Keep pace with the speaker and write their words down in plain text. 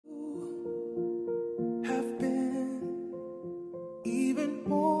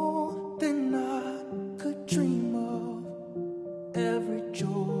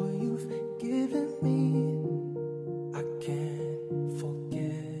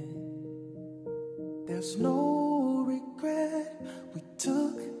There's no regret. We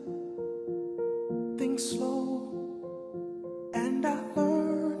took things slow, and I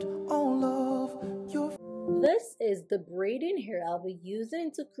learned all of your. This is the braiding hair I'll be using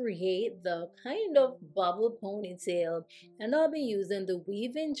to create the kind of bubble ponytail, and I'll be using the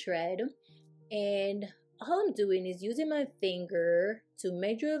weaving thread, and all I'm doing is using my finger to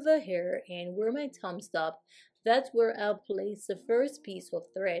measure the hair, and where my thumb stops, that's where I'll place the first piece of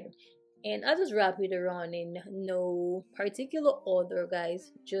thread, and I just wrap it around in no particular order,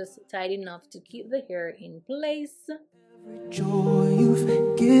 guys, just tight enough to keep the hair in place. Every joy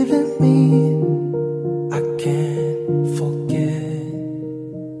you've given me, I can't forget.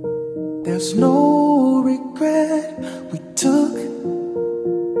 There's no regret. We took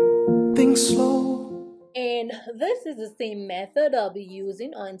things slow. And this is the same method I'll be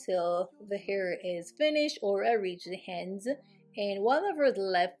using until the hair is finished or I reach the hands. And whatever is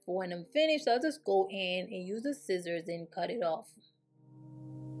left when I'm finished, I'll just go in and use the scissors and cut it off.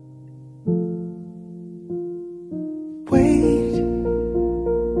 Wait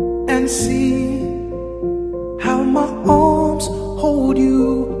and see how my arms hold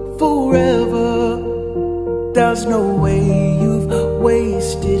you forever. There's no way you've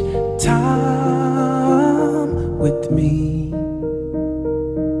wasted time with me.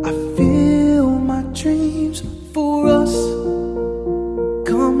 I feel my dreams for us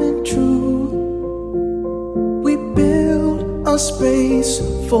coming true. We build a space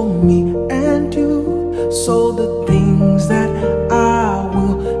for me and you, so the things that I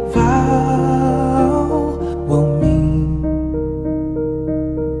will vow will mean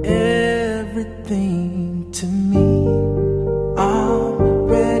everything to me. I'm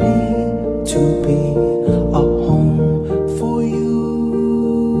ready to be a home for you.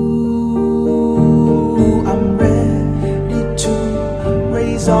 I'm ready to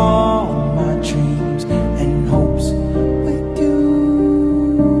raise all my dreams and hopes with you.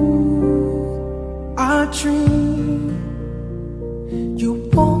 I dream you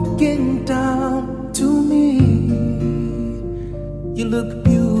walking down to me. You look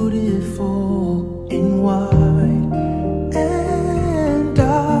beautiful in white, and I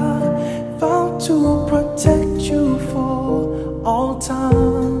vow to protect you for all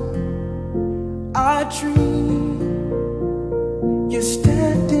time. I dream you're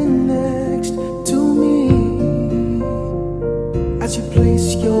standing next to me as you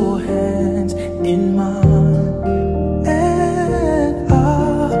place your hands in mine, and I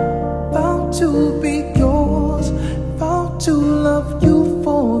vow to be yours, vow to love you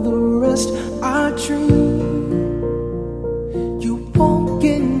for the rest. I dream you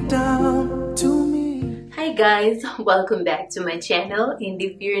walking down to me. Hi guys, welcome back to my channel, and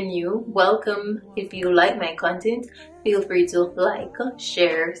if you're new, welcome. If you like my content, feel free to like,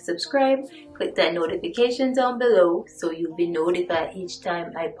 share, subscribe, click that notification down below so you'll be notified each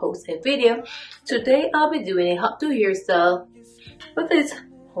time I post a video. Today I'll be doing a updo hairstyle with this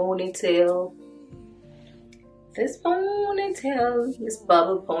ponytail. This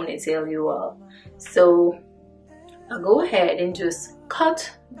bubble ponytail, you all. So I'll go ahead and just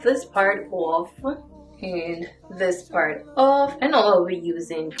cut this part off and this part off, and I'll be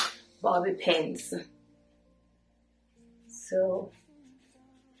using bobby pins. So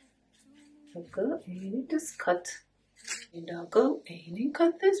I'll go in and just cut, and I'll go in and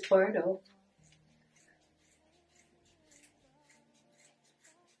cut this part off.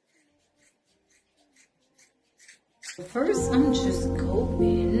 First, I'm just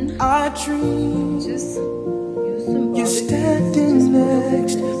going. I dream Just use some you're bobby standing pins.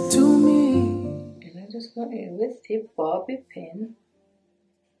 next to me. And I just go in with a bobby pin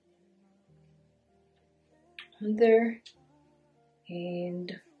under,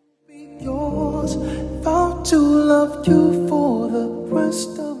 and Yours, vow to love you for the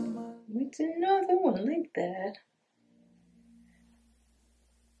rest of my. with another one like that.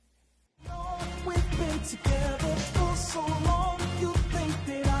 We've been together for so long. You think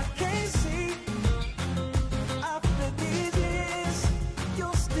that I can't see? After these years,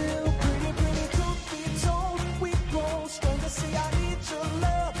 you're still pretty truth be told. We grow stronger. See, I need your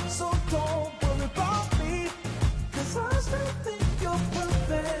love, so don't worry about me, 'cause I still think you're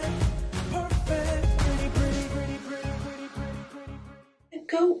perfect, pretty.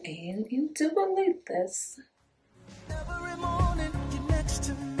 Go in and do it like this. Every morning you're next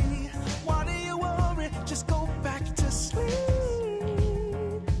to me. Why do you worry? Just go back to sleep.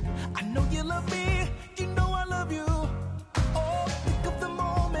 I know you love me, you know I love you. Oh, think of the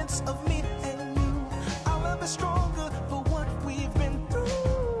moments of me and you. Our love is stronger for what we've been through.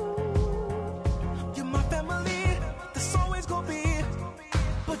 You're my family, that's always gonna be.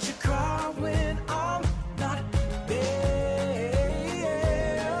 But you cry when I'm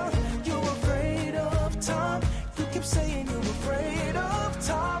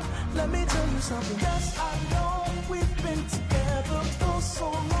something. Yes, I know we've been together for so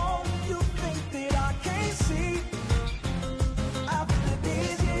long. You think that I can't see? After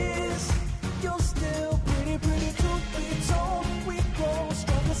these years, you're still pretty, pretty to be told. We grow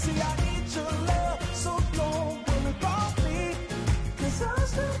stronger. See, I need your love, so don't worry about me, 'cause I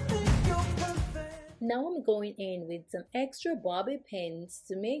still think you're perfect. Now I'm going in with some extra bobby pins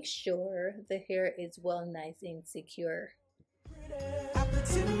to make sure the hair is well nice and secure. After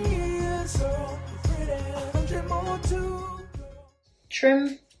 10 years, so pretty, 100 more to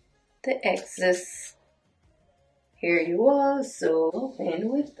Trim the excess. Here you are, so pin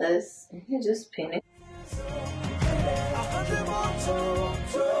with this, and you just pin it. 100 more to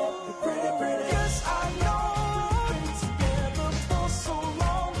pretty, pretty. Yes, I know we've been together for so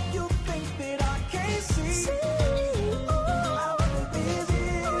long. You think that I can't see? After these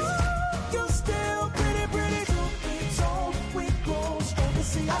years, you're still pretty, pretty to be told. We grow stronger.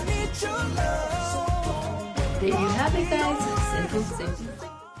 See, I need your love. There you have it, guys. Simple.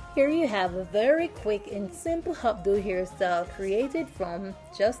 Here you have a very quick and simple updo hairstyle created from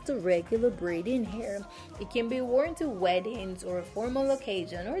just a regular braiding hair. It can be worn to weddings or a formal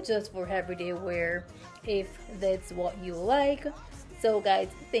occasion or just for everyday wear if that's what you like. So guys,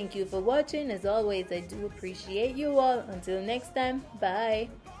 thank you for watching. As always, I do appreciate you all. Until next time, bye.